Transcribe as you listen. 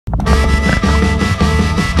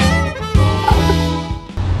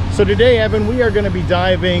So today, Evan, we are going to be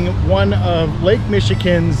diving one of Lake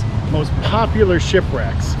Michigan's most popular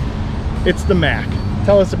shipwrecks. It's the Mac.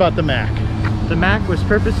 Tell us about the Mac. The Mac was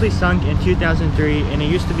purposely sunk in 2003 and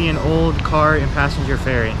it used to be an old car and passenger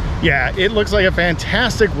ferry. Yeah, it looks like a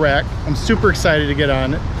fantastic wreck. I'm super excited to get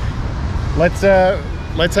on it. Let's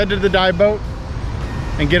head to the dive boat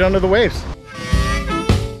and get under the waves.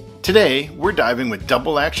 Today, we're diving with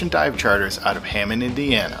Double Action Dive Charters out of Hammond,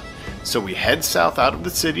 Indiana. So we head south out of the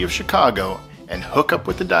city of Chicago and hook up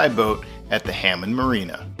with the dive boat at the Hammond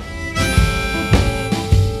Marina.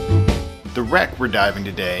 The wreck we're diving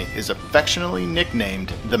today is affectionately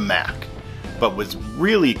nicknamed the Mac, but was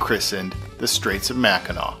really christened the Straits of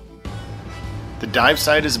Mackinac. The dive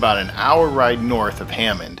site is about an hour ride north of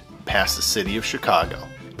Hammond, past the city of Chicago.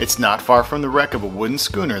 It's not far from the wreck of a wooden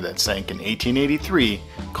schooner that sank in 1883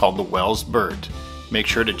 called the Wells Burt. Make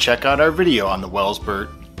sure to check out our video on the Wells Burt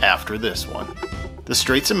after this one. The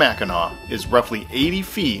Straits of Mackinac is roughly 80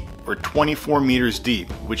 feet or 24 meters deep,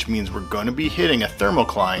 which means we're going to be hitting a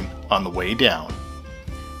thermocline on the way down.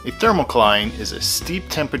 A thermocline is a steep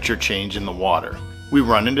temperature change in the water. We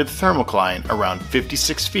run into the thermocline around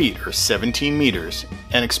 56 feet or 17 meters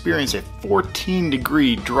and experience a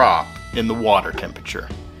 14-degree drop in the water temperature.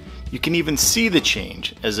 You can even see the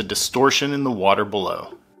change as a distortion in the water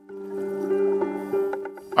below.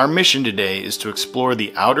 Our mission today is to explore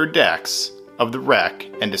the outer decks of the wreck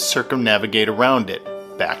and to circumnavigate around it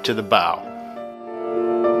back to the bow.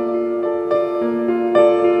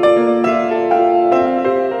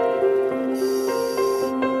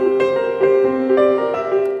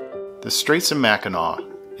 The Straits of Mackinac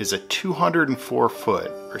is a 204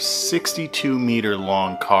 foot or 62 meter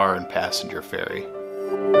long car and passenger ferry.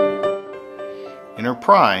 In her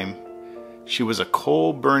prime, she was a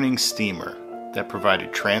coal-burning steamer that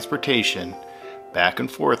provided transportation back and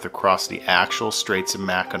forth across the actual Straits of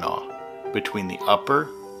Mackinac between the upper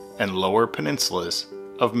and lower peninsulas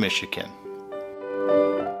of Michigan.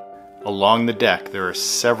 Along the deck there are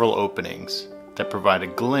several openings that provide a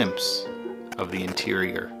glimpse of the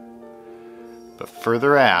interior. But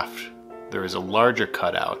further aft, there is a larger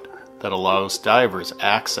cutout that allows divers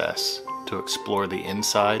access to explore the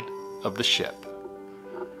inside of the ship.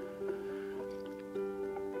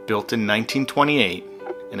 Built in 1928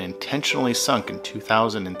 and intentionally sunk in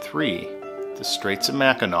 2003, the Straits of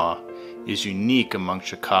Mackinac is unique among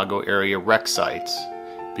Chicago area wreck sites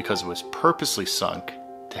because it was purposely sunk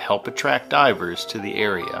to help attract divers to the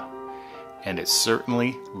area, and it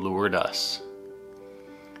certainly lured us.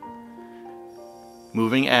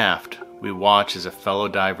 Moving aft, we watch as a fellow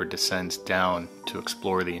diver descends down to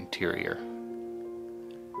explore the interior.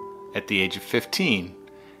 At the age of 15,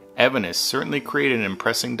 Evan has certainly created an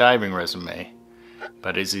impressive diving resume,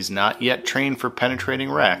 but as he's not yet trained for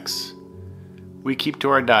penetrating wrecks, we keep to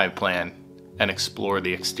our dive plan and explore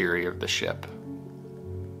the exterior of the ship.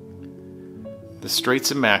 The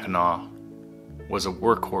Straits of Mackinac was a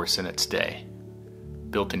workhorse in its day.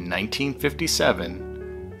 Built in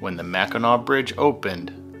 1957, when the Mackinac Bridge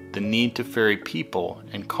opened, the need to ferry people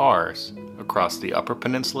and cars across the Upper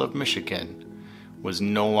Peninsula of Michigan was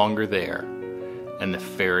no longer there, and the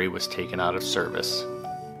ferry was taken out of service.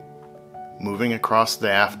 Moving across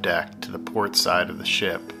the aft deck to the port side of the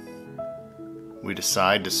ship, we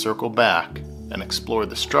decide to circle back and explore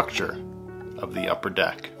the structure of the upper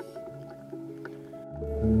deck.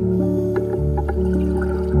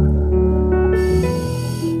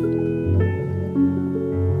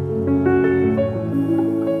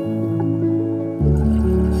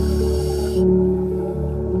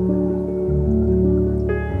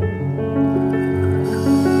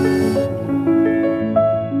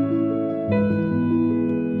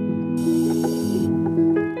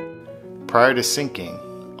 Prior to sinking,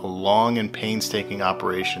 a long and painstaking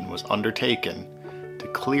operation was undertaken to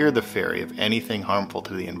clear the ferry of anything harmful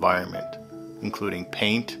to the environment, including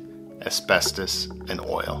paint, asbestos, and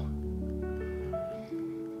oil.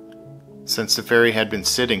 Since the ferry had been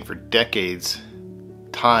sitting for decades,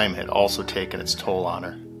 time had also taken its toll on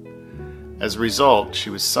her. As a result, she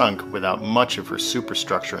was sunk without much of her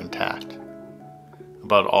superstructure intact.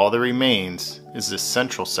 About all that remains is this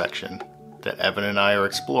central section that Evan and I are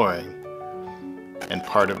exploring, and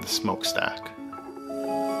part of the smokestack.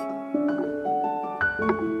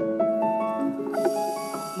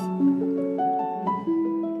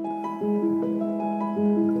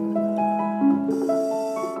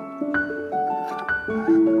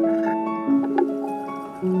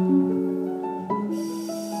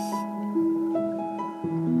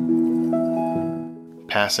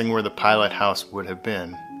 Passing where the pilot house would have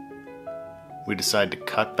been, we decide to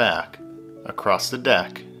cut back across the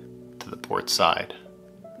deck to the port side.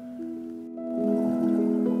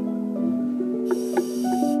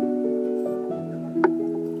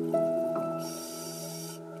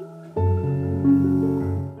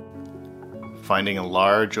 Finding a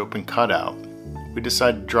large open cutout, we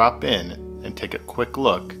decide to drop in and take a quick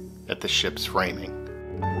look at the ship's framing.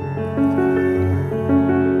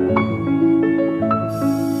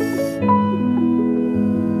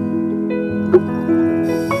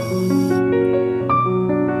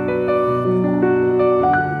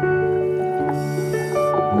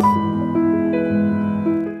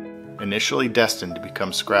 Initially destined to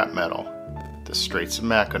become scrap metal, the Straits of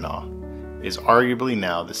Mackinac is arguably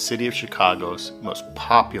now the city of Chicago's most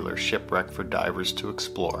popular shipwreck for divers to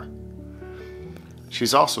explore.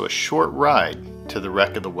 She's also a short ride to the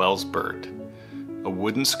wreck of the Wells Burt, a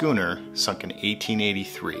wooden schooner sunk in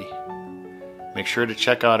 1883. Make sure to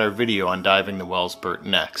check out our video on diving the Wells Burt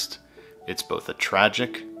next. It's both a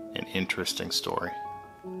tragic and interesting story.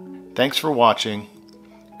 Thanks for watching.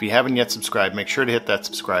 If you haven't yet subscribed, make sure to hit that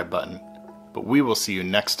subscribe button. But we will see you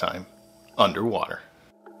next time underwater.